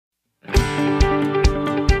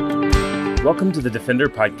Welcome to the Defender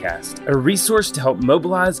Podcast, a resource to help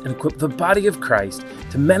mobilize and equip the body of Christ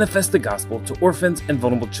to manifest the gospel to orphans and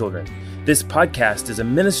vulnerable children. This podcast is a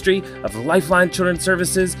ministry of Lifeline Children's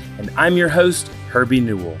Services, and I'm your host, Herbie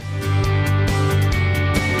Newell.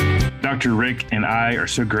 Dr. Rick and I are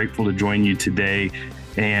so grateful to join you today.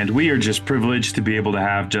 And we are just privileged to be able to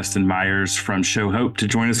have Justin Myers from Show Hope to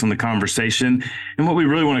join us on the conversation. And what we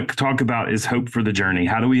really want to talk about is hope for the journey.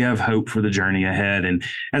 How do we have hope for the journey ahead? And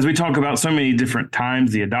as we talk about so many different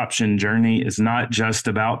times, the adoption journey is not just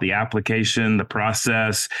about the application, the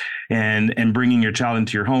process, and bringing your child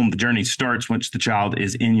into your home. The journey starts once the child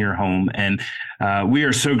is in your home. And we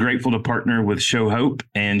are so grateful to partner with Show Hope.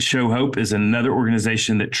 And Show Hope is another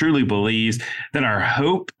organization that truly believes that our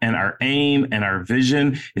hope and our aim and our vision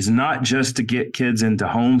is not just to get kids into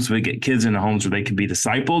homes, but get kids into homes where they can be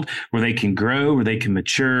discipled, where they can grow, where they can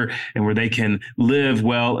mature, and where they can live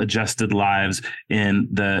well-adjusted lives in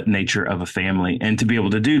the nature of a family. And to be able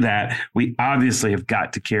to do that, we obviously have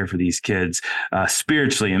got to care for these kids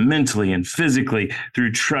spiritually and mentally and physically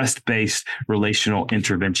through trust-based relational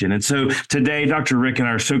intervention. And so today, Dr. Rick and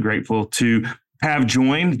I are so grateful to have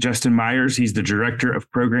joined Justin Myers. He's the director of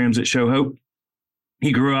programs at Show Hope.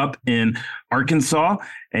 He grew up in Arkansas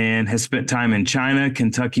and has spent time in China,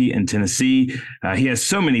 Kentucky, and Tennessee. He has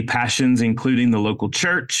so many passions, including the local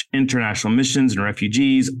church, international missions, and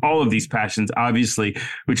refugees. All of these passions, obviously,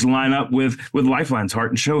 which line up with Lifeline's heart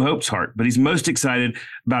and Show Hope's heart. But he's most excited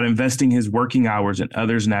about investing his working hours in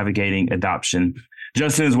others navigating adoption.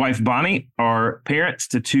 Justin and his wife, Bonnie, are parents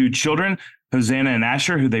to two children, Hosanna and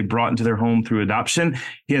Asher, who they brought into their home through adoption.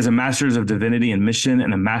 He has a master's of divinity and mission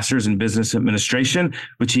and a master's in business administration,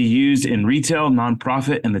 which he used in retail,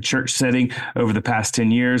 nonprofit, and the church setting over the past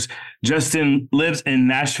 10 years. Justin lives in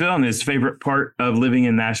Nashville, and his favorite part of living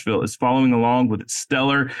in Nashville is following along with its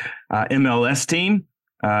stellar MLS team,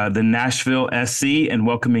 the Nashville SC, and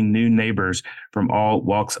welcoming new neighbors from all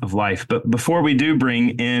walks of life. But before we do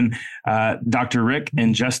bring in Dr. Rick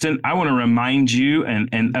and Justin, I want to remind you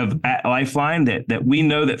and of at Lifeline that we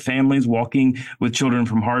know that families walking with children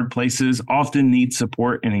from hard places often need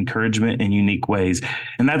support and encouragement in unique ways.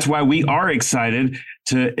 And that's why we are excited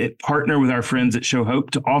to partner with our friends at Show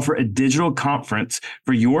Hope to offer a digital conference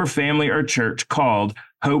for your family or church called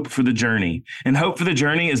Hope for the Journey. And Hope for the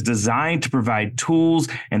Journey is designed to provide tools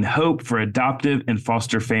and hope for adoptive and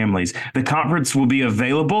foster families. The conference will be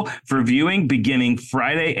available for viewing beginning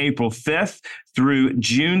Friday, April 5th through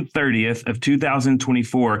June 30th of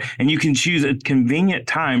 2024. And you can choose a convenient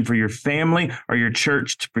time for your family or your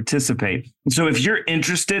church to participate. So if you're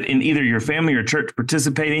interested in either your family or church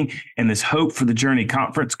participating in this Hope for the Journey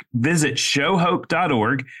conference, visit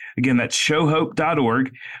showhope.org. Again, that's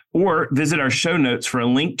showhope.org, or visit our show notes for a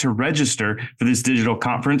link to register for this digital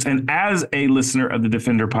conference. And as a listener of the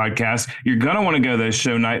Defender podcast, you're going to want to go to those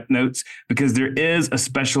show notes because there is a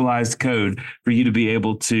specialized code for you to be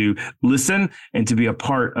able to listen and to be a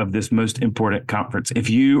part of this most important conference. If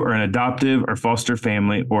you are an adoptive or foster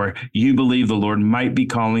family, or you believe the Lord might be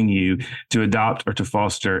calling you to adopt or to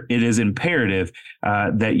foster, it is imperative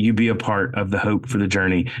that you be a part of the Hope for the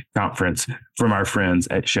Journey conference from our friends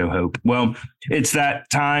at Show Hope. Well, it's that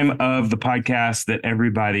time of the podcast that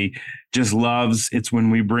everybody just loves. It's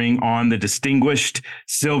when we bring on the distinguished,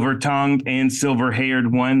 silver-tongued, and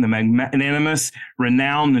silver-haired one, the magnanimous,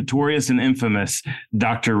 renowned, notorious, and infamous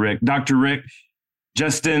Dr. Rick. Dr. Rick,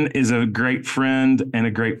 Justin is a great friend and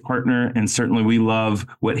a great partner, and certainly we love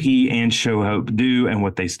what he and Show Hope do and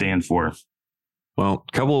what they stand for. Well,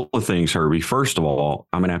 a couple of things, Herbie. First of all,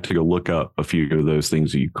 I'm going to have to go look up a few of those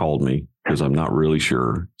things that you called me because I'm not really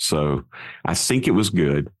sure. So I think it was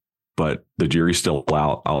good, but the jury's still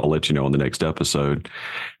out. I'll let you know in the next episode.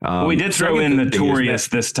 We did throw in Notorious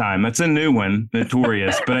this time. That's a new one,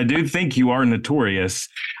 Notorious, but I do think you are notorious.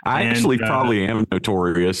 I actually probably am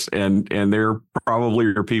notorious, and there probably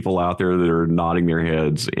are people out there that are nodding their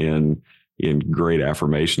heads in great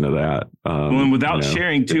affirmation of that. And without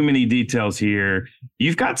sharing too many details here,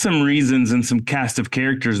 you've got some reasons and some cast of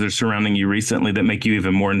characters that are surrounding you recently that make you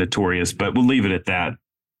even more notorious, but we'll leave it at that.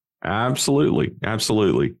 Absolutely.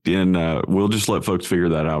 And we'll just let folks figure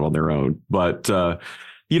that out on their own. But,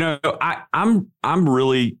 I'm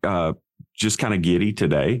really just kind of giddy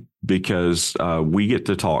today because we get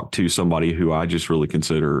to talk to somebody who I just really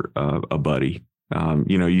consider a buddy.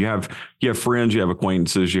 You have friends, you have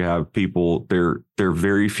acquaintances, you have people. There are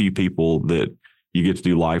very few people that you get to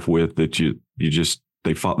do life with that you just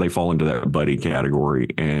they fall into that buddy category.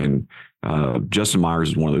 And Justin Myers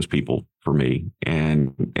is one of those people for me.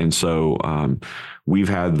 And so we've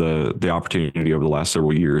had the opportunity over the last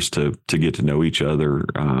several years to get to know each other,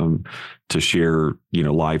 to share,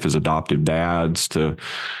 life as adoptive dads, to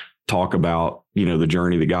talk about, the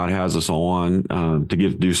journey that God has us on, to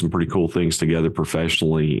get to do some pretty cool things together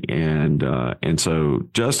professionally. And so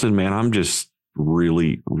Justin, man, I'm just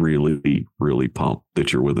really, really, really pumped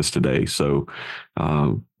that you're with us today. So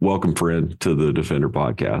welcome, friend, to the Defender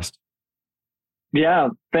Podcast. Yeah.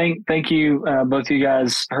 Thank you, both of you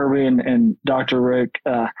guys, Herbie and Dr. Rick.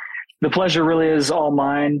 The pleasure really is all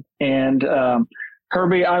mine. And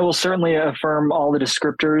Herbie, I will certainly affirm all the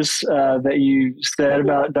descriptors that you said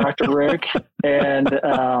about Dr. Rick. And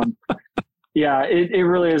it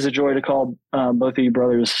really is a joy to call both of you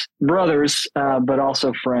brothers, but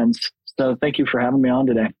also friends. So thank you for having me on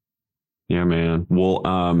today. Yeah, man. Well,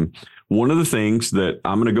 one of the things that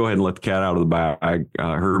I'm going to go ahead and let the cat out of the bag,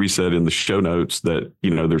 Herbie said in the show notes that,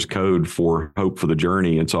 there's code for Hope for the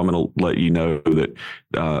Journey. And so I'm going to let you know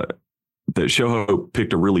that Show Hope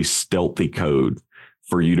picked a really stealthy code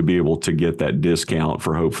for you to be able to get that discount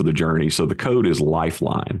for Hope for the Journey. So the code is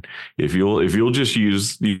Lifeline. If you'll just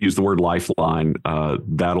use the word Lifeline,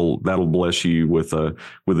 that'll bless you with a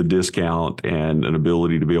discount and an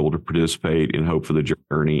ability to be able to participate in Hope for the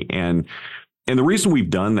Journey. And the reason we've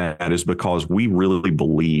done that is because we really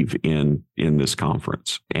believe in this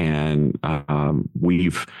conference. And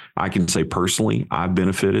I can say personally, I've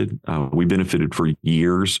benefited. We benefited for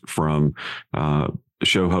years from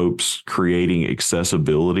Show Hope's creating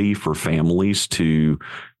accessibility for families to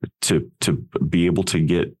be able to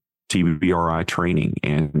get TBRI training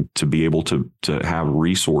and to be able to have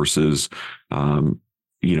resources,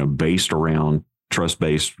 based around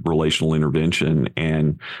trust-based relational intervention.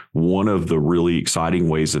 And one of the really exciting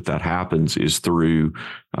ways that happens is through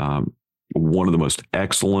one of the most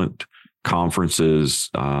excellent conferences.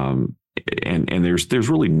 And there's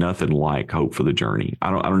really nothing like Hope for the Journey.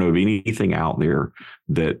 I don't know of anything out there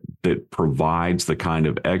that provides the kind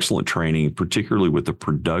of excellent training, particularly with the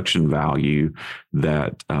production value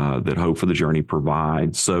that Hope for the Journey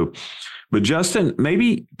provides. So, but Justin,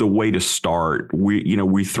 maybe the way to start,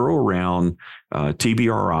 we throw around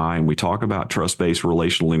TBRI and we talk about trust-based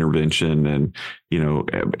relational intervention, and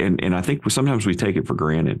I think sometimes we take it for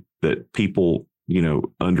granted that people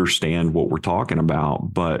understand what we're talking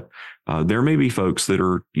about, but there may be folks that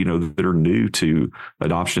are new to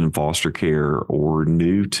adoption and foster care, or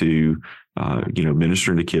new to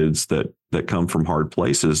ministering to kids that come from hard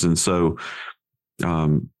places. And so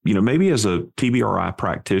maybe as a TBRI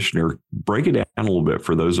practitioner, break it down a little bit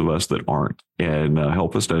for those of us that aren't, and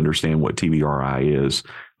help us to understand what TBRI is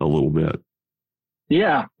a little bit.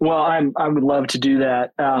 Yeah, well, I would love to do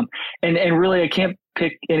that. And really, I can't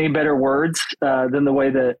pick any better words than the way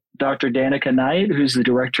that Dr. Danica Knight, who's the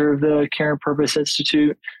director of the Care and Purpose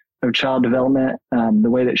Institute of Child Development, the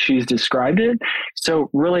way that she's described it.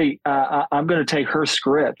 So really, I'm going to take her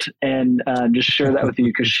script and just share that with you,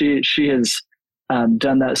 because she has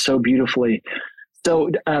done that so beautifully.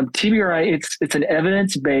 So TBRI, it's an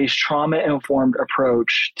evidence-based, trauma-informed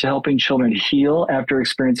approach to helping children heal after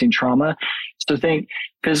experiencing trauma. So think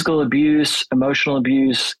physical abuse, emotional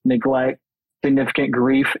abuse, neglect, significant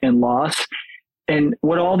grief and loss. And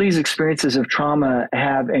what all these experiences of trauma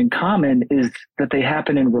have in common is that they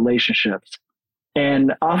happen in relationships.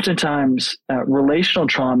 And oftentimes, relational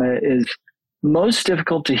trauma is most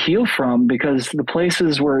difficult to heal from, because the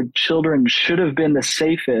places where children should have been the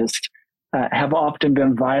safest have often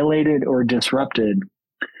been violated or disrupted.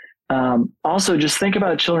 Also, just think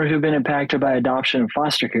about children who've been impacted by adoption and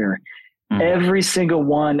foster care. Every single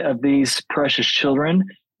one of these precious children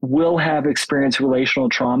will have experienced relational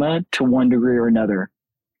trauma to one degree or another.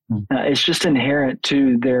 It's just inherent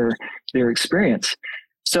to their experience.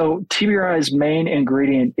 So TBRI's main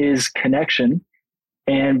ingredient is connection.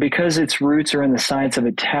 And because its roots are in the science of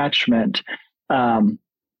attachment,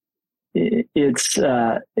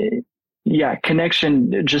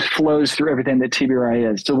 connection just flows through everything that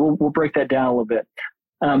TBRI is. So we'll break that down a little bit.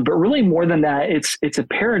 But really, more than that, it's a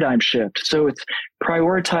paradigm shift. So it's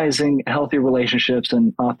prioritizing healthy relationships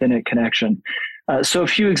and authentic connection. So a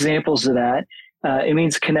few examples of that. It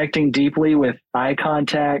means connecting deeply with eye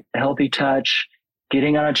contact, healthy touch,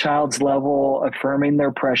 getting on a child's level, affirming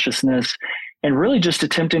their preciousness, and really just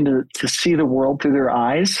attempting to see the world through their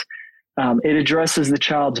eyes. It addresses the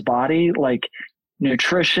child's body, like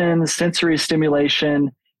nutrition, sensory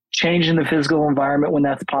stimulation, changing the physical environment when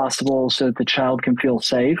that's possible so that the child can feel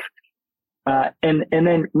safe. And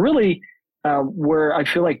then really where I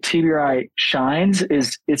feel like TBRI shines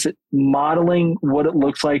is it's modeling what it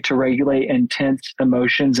looks like to regulate intense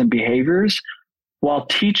emotions and behaviors while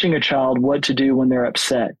teaching a child what to do when they're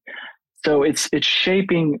upset. So it's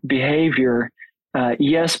shaping behavior,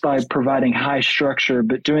 yes, by providing high structure,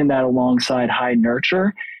 but doing that alongside high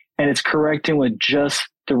nurture, and it's correcting with just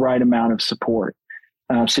the right amount of support.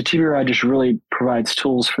 So TBRI just really provides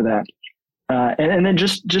tools for that. And then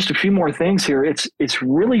just a few more things here. It's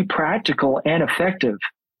really practical and effective.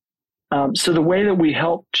 So the way that we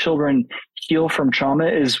help children heal from trauma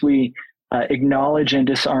is we acknowledge and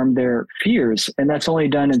disarm their fears, and that's only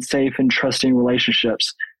done in safe and trusting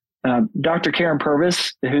relationships. Dr. Karen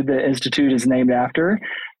Purvis, who the Institute is named after,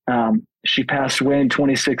 she passed away in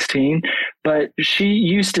 2016, but she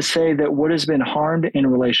used to say that what has been harmed in a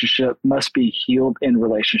relationship must be healed in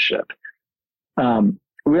relationship.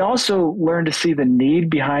 We also learn to see the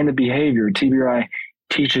need behind the behavior. TBRI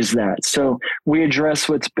teaches that. So we address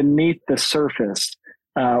what's beneath the surface,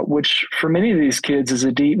 which for many of these kids is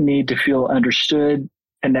a deep need to feel understood,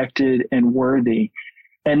 connected, and worthy.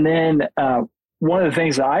 And then one of the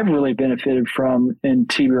things that I've really benefited from in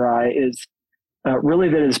TBRI is really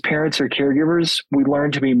that as parents or caregivers, we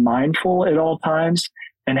learn to be mindful at all times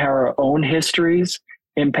and how our own histories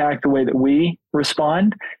impact the way that we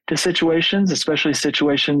respond to situations, especially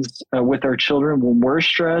situations with our children when we're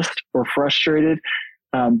stressed or frustrated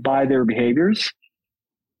by their behaviors.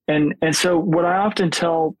 And so what I often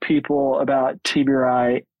tell people about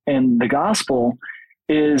TBRI and the gospel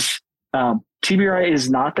is TBRI is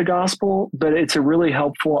not the gospel, but it's a really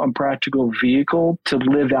helpful and practical vehicle to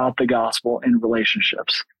live out the gospel in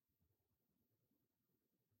relationships.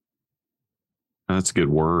 That's a good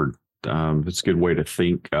word. It's a good way to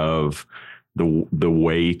think of the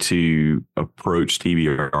way to approach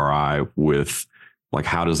TBRI with, like,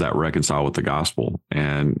 how does that reconcile with the gospel?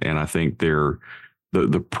 And I think the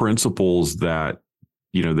principles that,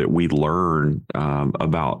 you know, that we learn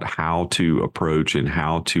about how to approach and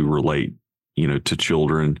how to relate, you know, to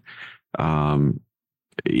children,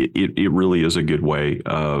 it really is a good way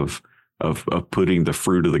of putting the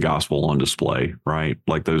fruit of the gospel on display, right?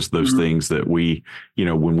 Like those mm-hmm. things that we, you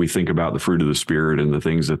know, when we think about the fruit of the Spirit and the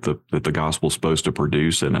things that the gospel is supposed to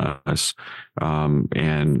produce in us,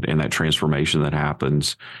 and that transformation that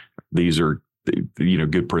happens, these are, you know,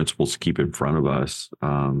 good principles to keep in front of us,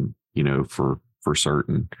 you know, for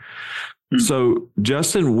certain. Mm-hmm. So,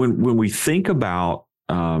 Justin, when we think about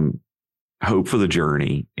Hope for the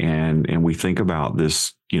Journey and we think about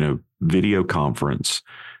this, you know, video conference,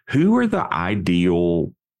 who are the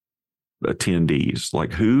ideal attendees?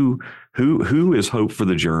 Like who is Hope for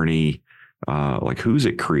the Journey? Like who's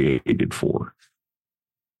it created for?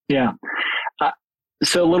 Yeah.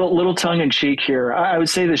 So a little tongue in cheek here. I would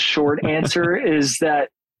say the short answer is that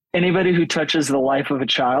anybody who touches the life of a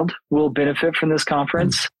child will benefit from this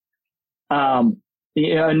conference.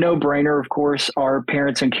 You know, a no-brainer, of course, are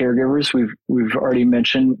parents and caregivers. We've already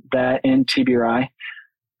mentioned that in TBRI.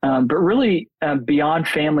 But really, beyond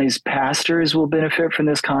families, pastors will benefit from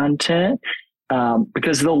this content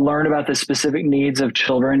because they'll learn about the specific needs of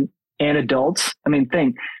children and adults. I mean,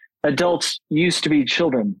 adults used to be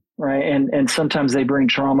children, right? And sometimes they bring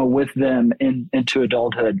trauma with them into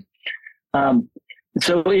adulthood.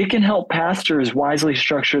 So it can help pastors wisely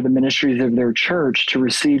structure the ministries of their church to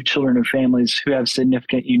receive children and families who have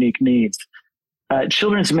significant, unique needs.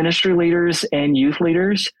 Children's ministry leaders and youth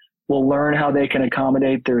leaders will learn how they can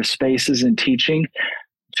accommodate their spaces and teaching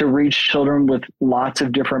to reach children with lots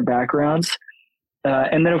of different backgrounds.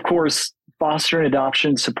 And then, of course, foster and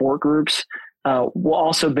adoption support groups will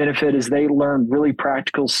also benefit as they learn really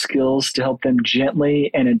practical skills to help them gently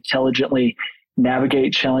and intelligently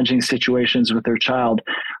navigate challenging situations with their child,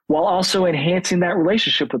 while also enhancing that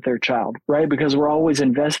relationship with their child, right? Because we're always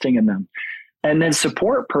investing in them. And then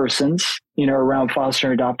support persons, you know, around foster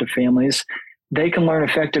and adoptive families, they can learn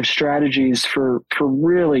effective strategies for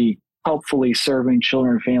really helpfully serving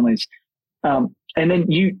children and families. And then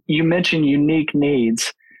you mentioned unique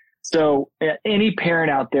needs. So any parent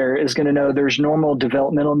out there is going to know there's normal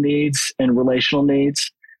developmental needs and relational needs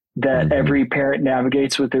that mm-hmm. every parent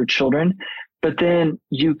navigates with their children. But then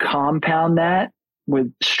you compound that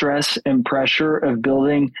with stress and pressure of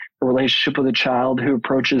building a relationship with a child who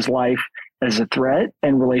approaches life as a threat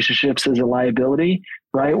and relationships as a liability,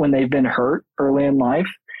 right? When they've been hurt early in life.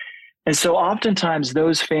 And so oftentimes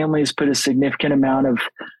those families put a significant amount of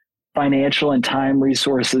financial and time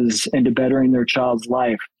resources into bettering their child's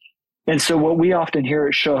life. And so what we often hear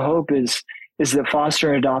at Show Hope is that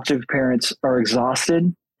foster and adoptive parents are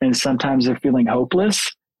exhausted and sometimes they're feeling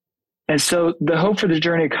hopeless. And so the Hope for the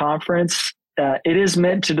Journey conference it is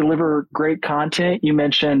meant to deliver great content. You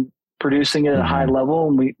mentioned producing it at a high level,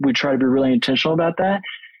 and we try to be really intentional about that.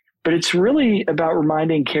 But it's really about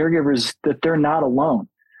reminding caregivers that they're not alone.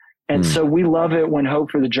 And so we love it when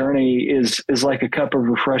Hope for the Journey is like a cup of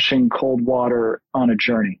refreshing cold water on a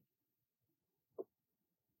journey.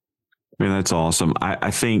 I mean, that's awesome.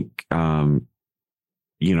 I think, I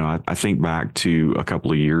think back to a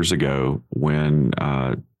couple of years ago when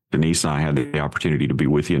Denise and I had the opportunity to be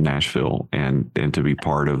with you in Nashville and to be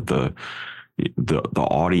part of the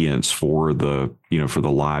audience for the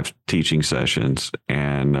live teaching sessions.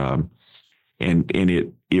 And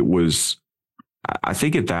it was, I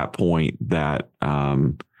think at that point that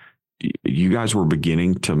you guys were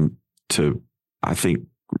beginning to I think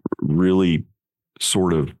really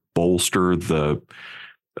sort of bolster the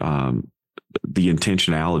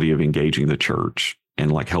intentionality of engaging the church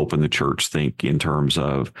and like helping the church think in terms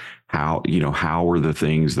of how are the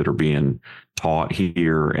things that are being taught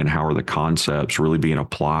here and how are the concepts really being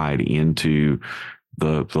applied into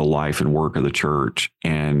the life and work of the church.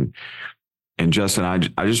 And Justin,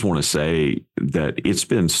 I just want to say that it's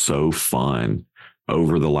been so fun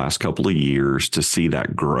over the last couple of years to see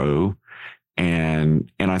that grow.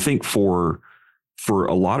 And I think for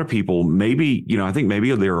a lot of people, maybe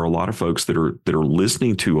there are a lot of folks that are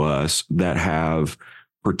listening to us that have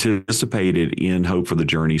participated in Hope for the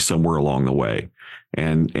Journey somewhere along the way.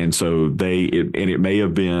 And so it may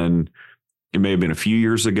have been a few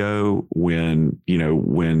years ago when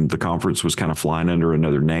the conference was kind of flying under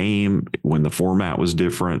another name, when the format was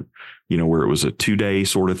different, where it was a 2-day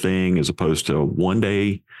sort of thing as opposed to a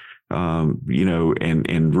 1-day,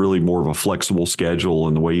 and really more of a flexible schedule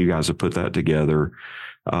and the way you guys have put that together.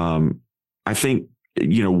 I think,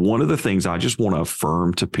 one of the things I just want to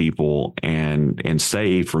affirm to people and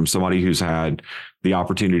say from somebody who's had the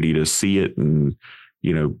opportunity to see it and,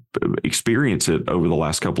 experience it over the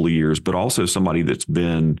last couple of years, but also somebody that's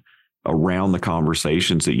been around the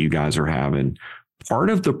conversations that you guys are having. Part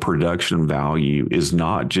of the production value is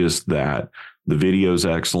not just that the video is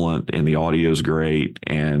excellent and the audio is great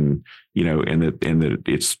and that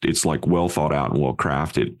it's like well thought out and well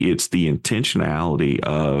crafted. It's the intentionality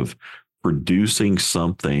of producing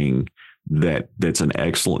something that's an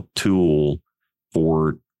excellent tool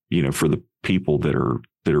for the people that are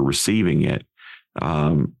receiving it.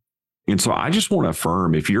 And so I just want to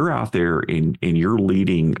affirm, if you're out there and you're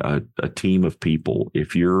leading a team of people,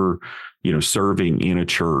 if you're, serving in a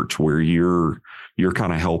church where you're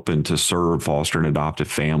kind of helping to serve foster and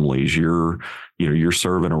adoptive families, you're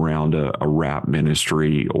serving around a RAP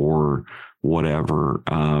ministry or whatever.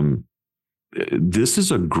 This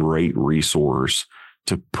is a great resource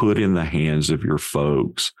to put in the hands of your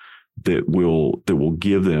folks that will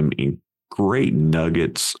give them great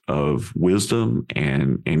nuggets of wisdom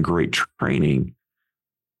and great training,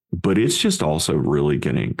 but it's just also really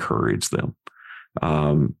going to encourage them.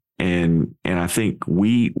 And I think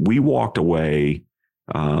we walked away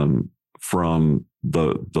from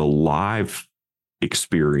the live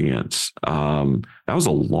experience. That was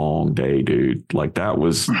a long day, dude. Like that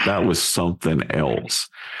was something else.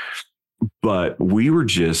 But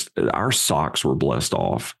our socks were blessed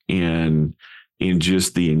off in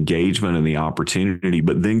just the engagement and the opportunity,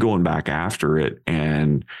 but then going back after it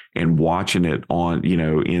and watching it on,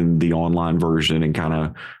 in the online version and kind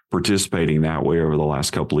of participating that way over the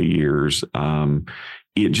last couple of years,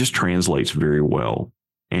 it just translates very well.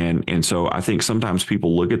 And so I think sometimes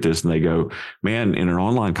people look at this and they go, man, in an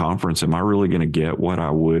online conference, am I really going to get what I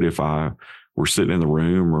would if I were sitting in the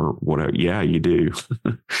room or whatever? Yeah, you do.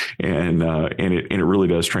 and it really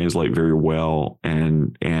does translate very well.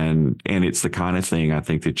 And it's the kind of thing I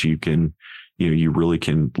think that you can, you really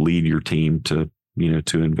can lead your team to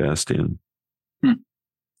invest in.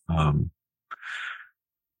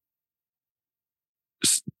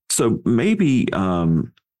 So maybe,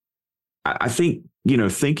 I think,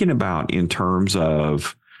 thinking about in terms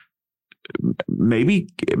of maybe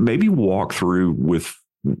walk through with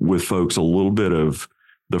folks a little bit of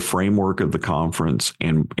the framework of the conference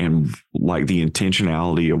and like the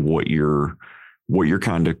intentionality of what you're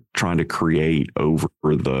kind of trying to create over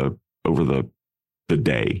the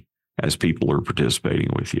day as people are participating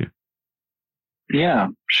with you. Yeah,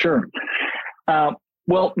 sure.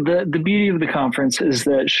 Well, the beauty of the conference is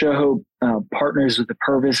that Show Hope partners with the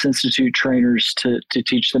Purvis Institute trainers to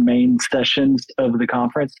teach the main sessions of the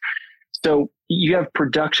conference. So you have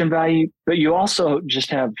production value, but you also just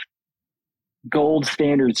have gold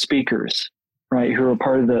standard speakers, right, who are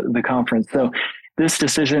part of the conference. So this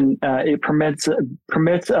decision, it permits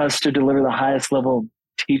us to deliver the highest level of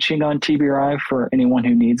teaching on TBRI for anyone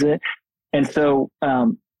who needs it. And so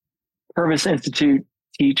Purpose Institute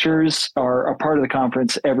teachers are a part of the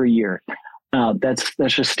conference every year. That's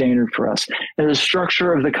just standard for us. And the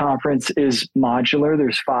structure of the conference is modular.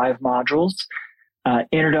 There's 5 modules: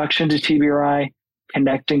 Introduction to TBRI,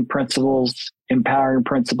 Connecting Principles, Empowering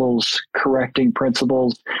Principles, Correcting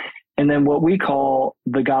Principles, and then what we call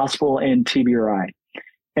the Gospel and TBRI.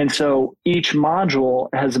 And so each module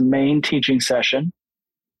has a main teaching session,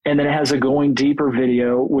 and then it has a Going Deeper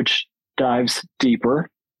video, which dives deeper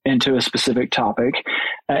into a specific topic,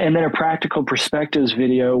 and then a Practical Perspectives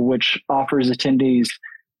video, which offers attendees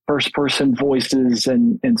first-person voices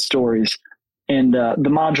and stories. And the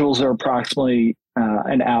modules are approximately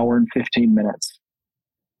an hour and 15 minutes.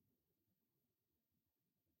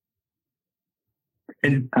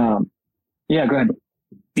 And yeah, go ahead.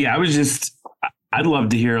 Yeah, I'd love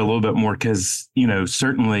to hear a little bit more because,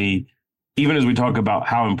 certainly, even as we talk about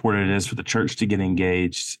how important it is for the church to get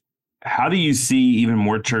engaged, how do you see even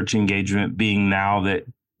more church engagement being now that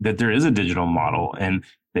there is a digital model and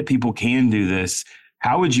that people can do this?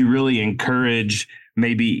 How would you really encourage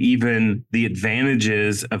maybe even the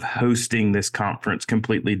advantages of hosting this conference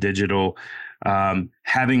completely digital,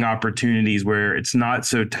 having opportunities where it's not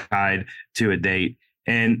so tied to a date?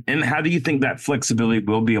 And how do you think that flexibility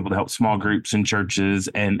will be able to help small groups and churches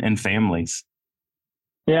and families?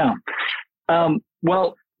 Yeah.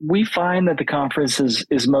 Well, we find that the conference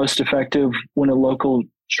is most effective when a local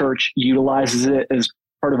church utilizes it as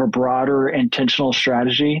part of a broader intentional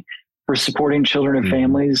strategy for supporting children and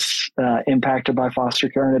families impacted by foster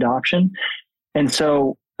care and adoption. And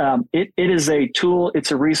so it is a tool,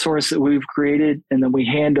 it's a resource that we've created and then we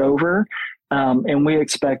hand over. And we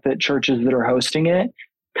expect that churches that are hosting it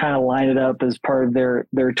kind of line it up as part of their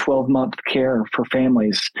 12-month care for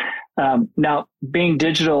families. Now, being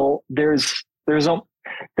digital, there's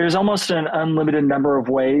almost an unlimited number of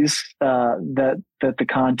ways that the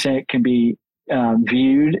content can be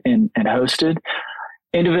viewed and hosted.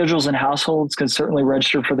 Individuals and households can certainly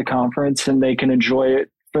register for the conference and they can enjoy it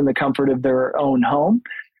from the comfort of their own home.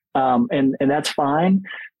 And that's fine.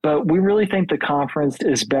 But we really think the conference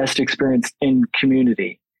is best experienced in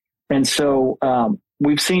community. And so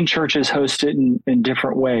we've seen churches host it in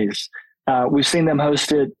different ways. We've seen them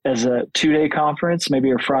host it as a 2-day conference,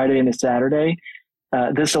 maybe a Friday and a Saturday.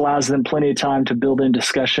 This allows them plenty of time to build in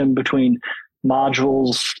discussion between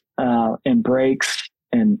modules and breaks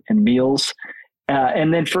and meals.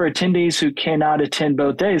 And then for attendees who cannot attend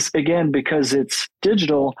both days, again, because it's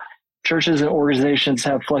digital, churches and organizations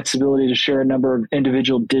have flexibility to share a number of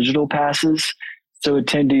individual digital passes so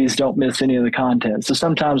attendees don't miss any of the content. So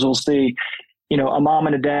sometimes we'll see, a mom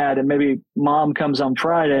and a dad, and maybe mom comes on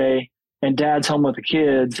Friday and dad's home with the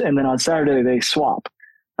kids, and then on Saturday they swap.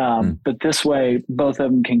 But this way, both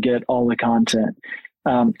of them can get all the content.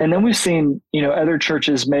 And then we've seen, other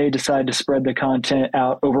churches may decide to spread the content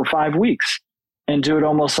out over 5 weeks and do it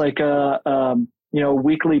almost like a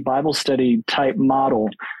weekly Bible study type model.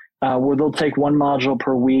 Where they'll take one module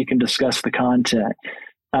per week and discuss the content.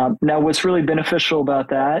 Now, what's really beneficial about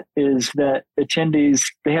that is that attendees,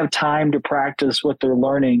 they have time to practice what they're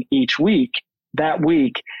learning each week, that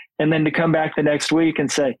week, and then to come back the next week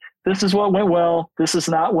and say, this is what went well, this is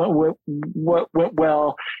not what went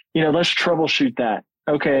well, let's troubleshoot that.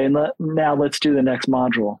 Okay, and now let's do the next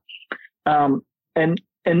module. And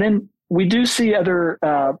then we do see other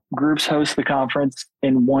groups host the conference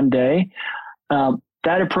in one day.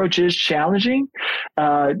 That approach is challenging,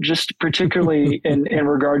 just particularly in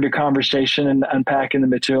regard to conversation and unpacking the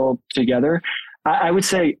material together. I would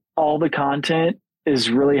say all the content is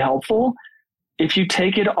really helpful. If you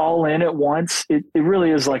take it all in at once, it really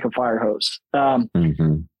is like a fire hose.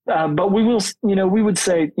 But we would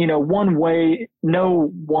say, one way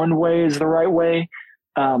is the right way.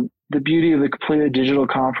 The beauty of the completely digital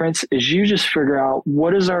conference is you just figure out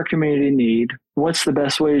what does our community need? What's the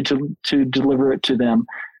best way to deliver it to them?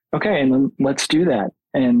 Okay, and then let's do that.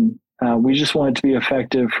 And we just want it to be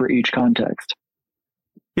effective for each context.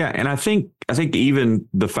 Yeah, and I think even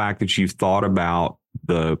the fact that you've thought about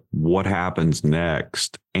what happens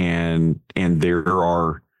next, and there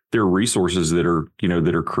are resources that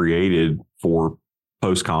are created for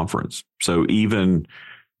post conference. So even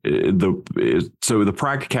the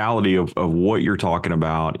practicality of what you're talking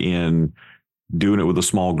about in doing it with a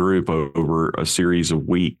small group over a series of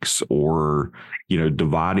weeks, or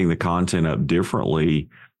dividing the content up differently,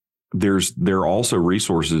 there are also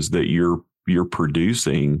resources that you're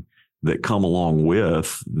producing that come along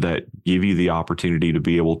with that give you the opportunity to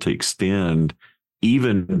be able to extend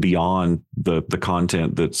even beyond the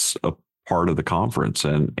content that's a part of the conference.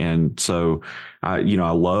 And so I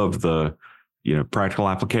love the practical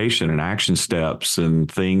application and action steps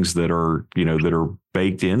and things that are, that are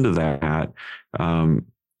baked into that.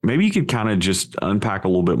 Maybe you could kind of just unpack a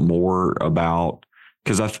little bit more about,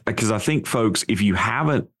 because I think folks, if you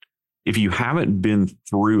haven't been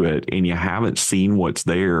through it and you haven't seen what's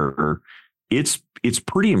there, it's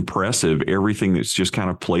pretty impressive, everything that's just kind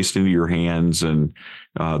of placed into your hands, and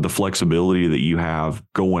the flexibility that you have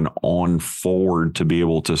going on forward to be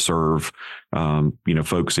able to serve,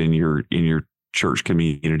 folks in your church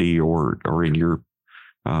community or in your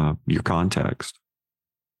context.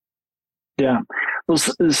 Yeah, well,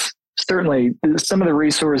 certainly some of the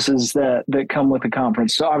resources that come with the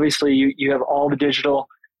conference. So obviously you have all the digital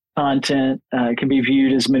content. It can be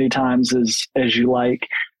viewed as many times as you like.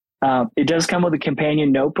 It does come with a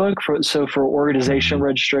companion notebook. For organization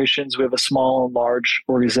registrations, we have a small and large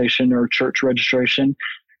organization or church registration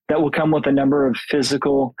that will come with a number of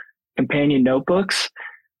physical companion notebooks.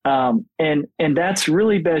 And that's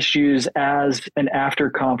really best used as an after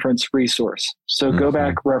conference resource. So go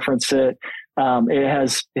back, reference it.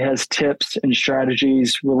 It has tips and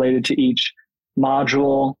strategies related to each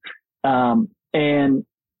module. And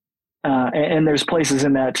there's places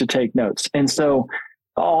in that to take notes. And so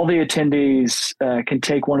all the attendees can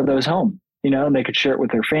take one of those home, and they could share it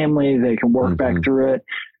with their family. They can work back through it.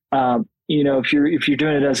 If you're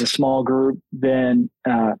doing it as a small group, then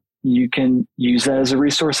you can use that as a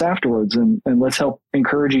resource afterwards, and let's help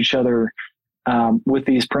encourage each other with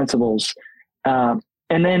these principles. And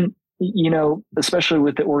then, especially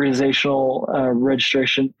with the organizational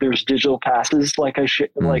registration, there's digital passes, like I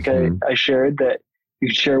shared, that you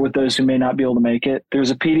can share with those who may not be able to make it. There's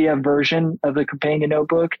a PDF version of the companion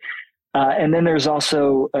notebook. And then there's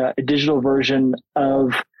also a digital version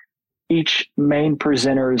of each main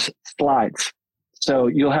presenter's slides. So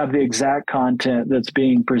you'll have the exact content that's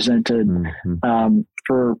being presented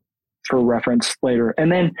for reference later.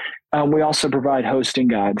 And then we also provide hosting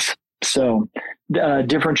guides. So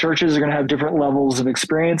different churches are going to have different levels of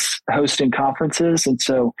experience hosting conferences. And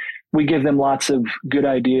so we give them lots of good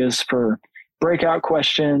ideas for breakout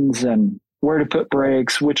questions and where to put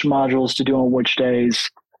breaks, which modules to do on which days,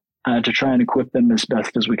 to try and equip them as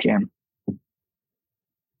best as we can.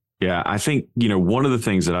 Yeah, I think, one of the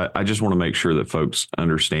things that I just want to make sure that folks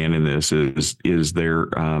understand in this is there,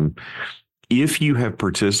 if you have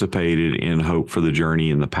participated in Hope for the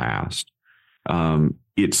Journey in the past,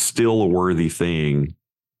 it's still a worthy thing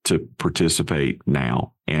to participate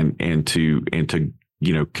now and to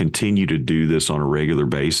continue to do this on a regular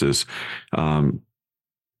basis,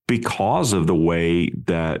 because of the way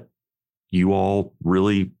that you all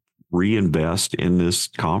really reinvest in this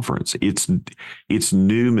conference. It's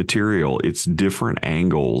new material. It's different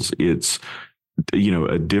angles. It's,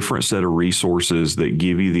 a different set of resources that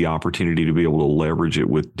give you the opportunity to be able to leverage it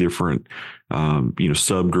with different,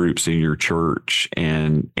 subgroups in your church.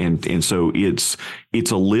 And so it's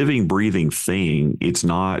a living, breathing thing. It's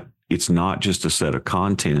not just a set of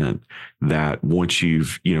content that once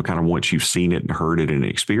you've seen it and heard it and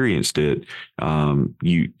experienced it,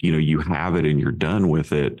 you have it and you're done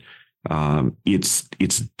with it. It's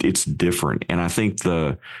different. And I think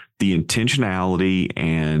the intentionality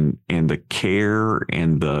and the care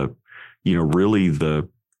and the, really the,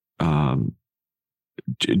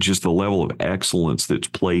 just the level of excellence that's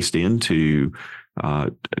placed into,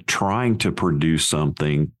 trying to produce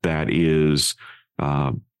something that is,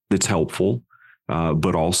 that's helpful,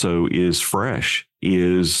 but also is fresh,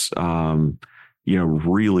 is,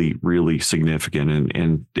 really, really significant.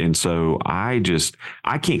 And so I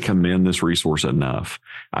can't commend this resource enough.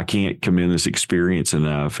 I can't commend this experience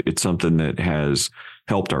enough. It's something that has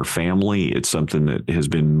helped our family. It's something that has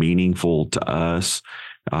been meaningful to us.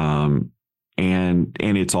 And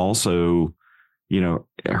it's also,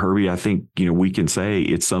 Herbie, I think, we can say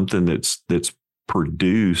it's something that's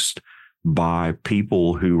produced by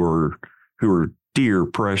people who are dear,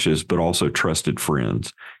 precious, but also trusted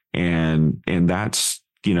friends. And that's,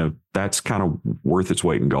 that's kind of worth its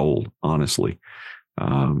weight in gold, honestly.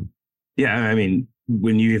 Yeah. I mean,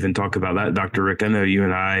 when you even talk about that, Dr. Rick, I know you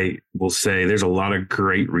and I will say there's a lot of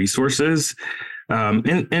great resources.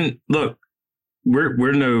 And look,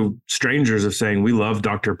 we're no strangers of saying we love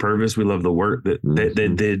Dr. Purvis. We love the work that they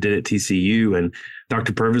did at TCU. And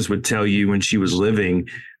Dr. Purvis would tell you when she was living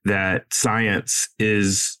that science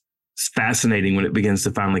is fascinating when it begins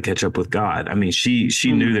to finally catch up with God. I mean, she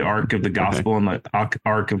knew the arc of the gospel and the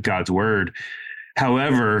arc of God's word.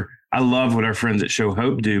 However, I love what our friends at Show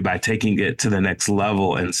Hope do by taking it to the next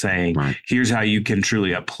level and saying, here's how you can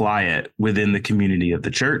truly apply it within the community of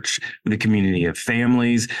the church, with the community of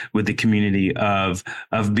families, with the community of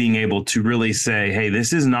being able to really say, hey,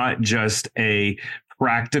 this is not just a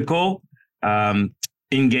practical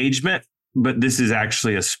engagement, but this is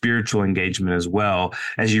actually a spiritual engagement as well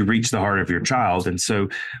as you reach the heart of your child. And so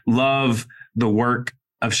love the work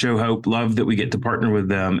of Show Hope, love that we get to partner with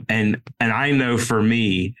them. And I know for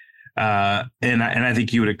me, and I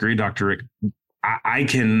think you would agree, Dr. Rick, I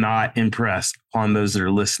cannot impress on those that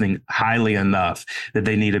are listening highly enough that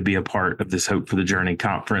they need to be a part of this Hope for the Journey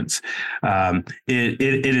conference.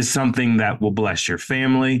 It is something that will bless your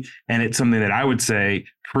family. And it's something that I would say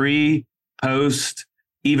pre, post,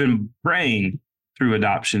 even praying through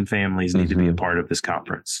adoption families need to be a part of this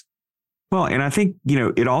conference. Well, and I think,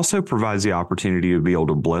 it also provides the opportunity to be able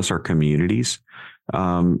to bless our communities.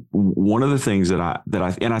 One of the things that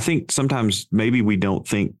I think sometimes maybe we don't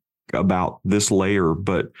think about this layer,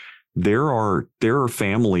 but there are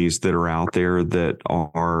families that are out there that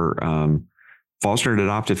are foster and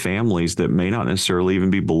adopted families that may not necessarily even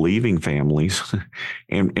be believing families.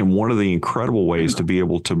 And one of the incredible ways to be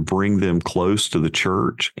able to bring them close to the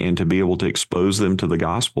church and to be able to expose them to the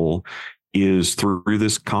gospel is through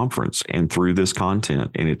this conference and through this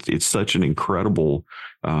content. And it's such an incredible,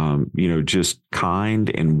 just kind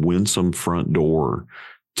and winsome front door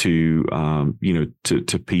to,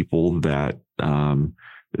 to people that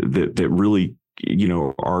really,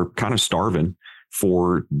 are kind of starving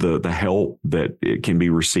for the help that it can be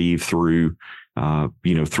received through,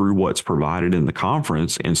 through what's provided in the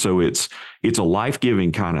conference. And so it's a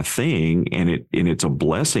life-giving kind of thing, and it's a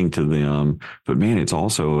blessing to them, but man, it's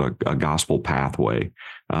also a gospel pathway.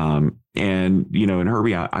 And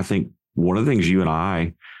Herbie, I think one of the things you and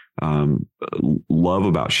I love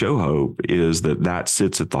about Show Hope is that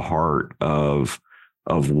sits at the heart of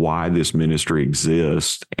why this ministry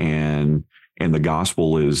exists, and the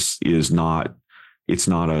gospel is not, it's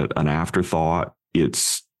not an afterthought.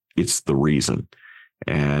 It's the reason,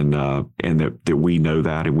 and that we know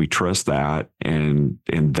that, and we trust that, and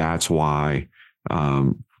that's why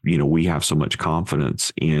we have so much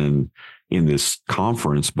confidence in this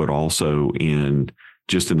conference, but also in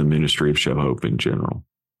the ministry of Show Hope in general.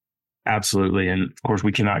 Absolutely, and of course,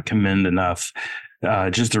 we cannot commend enough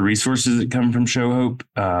just the resources that come from Show Hope.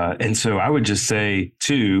 And so I would just say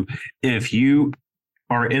too, if you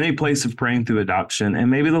are in a place of praying through adoption,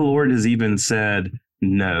 and maybe the Lord has even said,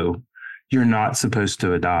 no, you're not supposed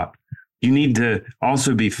to adopt, you need to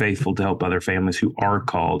also be faithful to help other families who are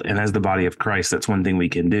called. And as the body of Christ, that's one thing we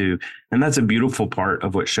can do. And that's a beautiful part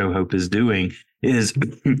of what Show Hope is doing, is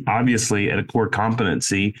obviously at a core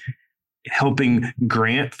competency, helping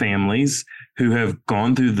grant families who have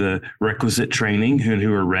gone through the requisite training,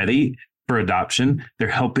 who are ready for adoption. They're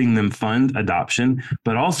helping them fund adoption,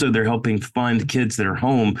 but also they're helping fund kids that are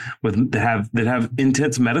home that have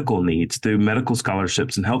intense medical needs through medical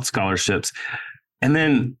scholarships and health scholarships. And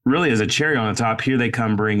then really as a cherry on the top, here they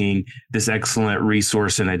come bringing this excellent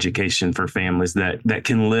resource and education for families that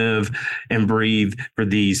can live and breathe for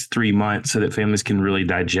these 3 months so that families can really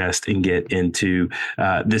digest and get into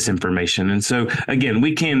this information. And so, again,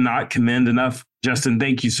 we cannot commend enough. Justin,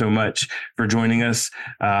 thank you so much for joining us.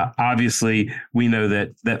 Obviously, we know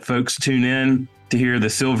that folks tune in to hear the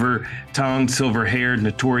silver-tongued, silver-haired,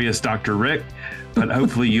 notorious Dr. Rick, but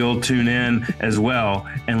hopefully you'll tune in as well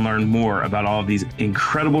and learn more about all of these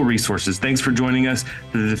incredible resources. Thanks for joining us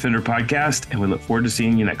for the Defender Podcast, and we look forward to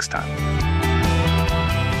seeing you next time.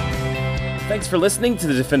 Thanks for listening to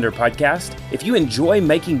the Defender Podcast. If you enjoy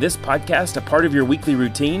making this podcast a part of your weekly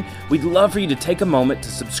routine, we'd love for you to take a moment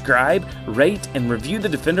to subscribe, rate, and review the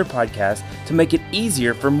Defender Podcast to make it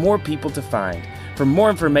easier for more people to find. For more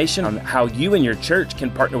information on how you and your church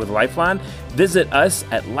can partner with Lifeline, visit us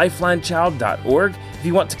at lifelinechild.org. If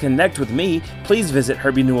you want to connect with me, please visit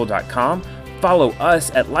herbienewell.com. Follow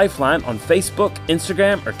us at Lifeline on Facebook,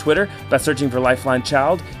 Instagram, or Twitter by searching for Lifeline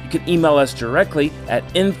Child. You can email us directly at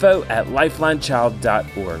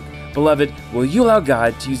info@lifelinechild.org. Beloved, will you allow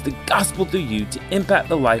God to use the gospel through you to impact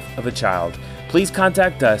the life of a child? Please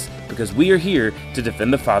contact us because we are here to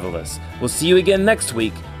defend the fatherless. We'll see you again next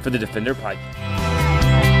week for the Defender Podcast.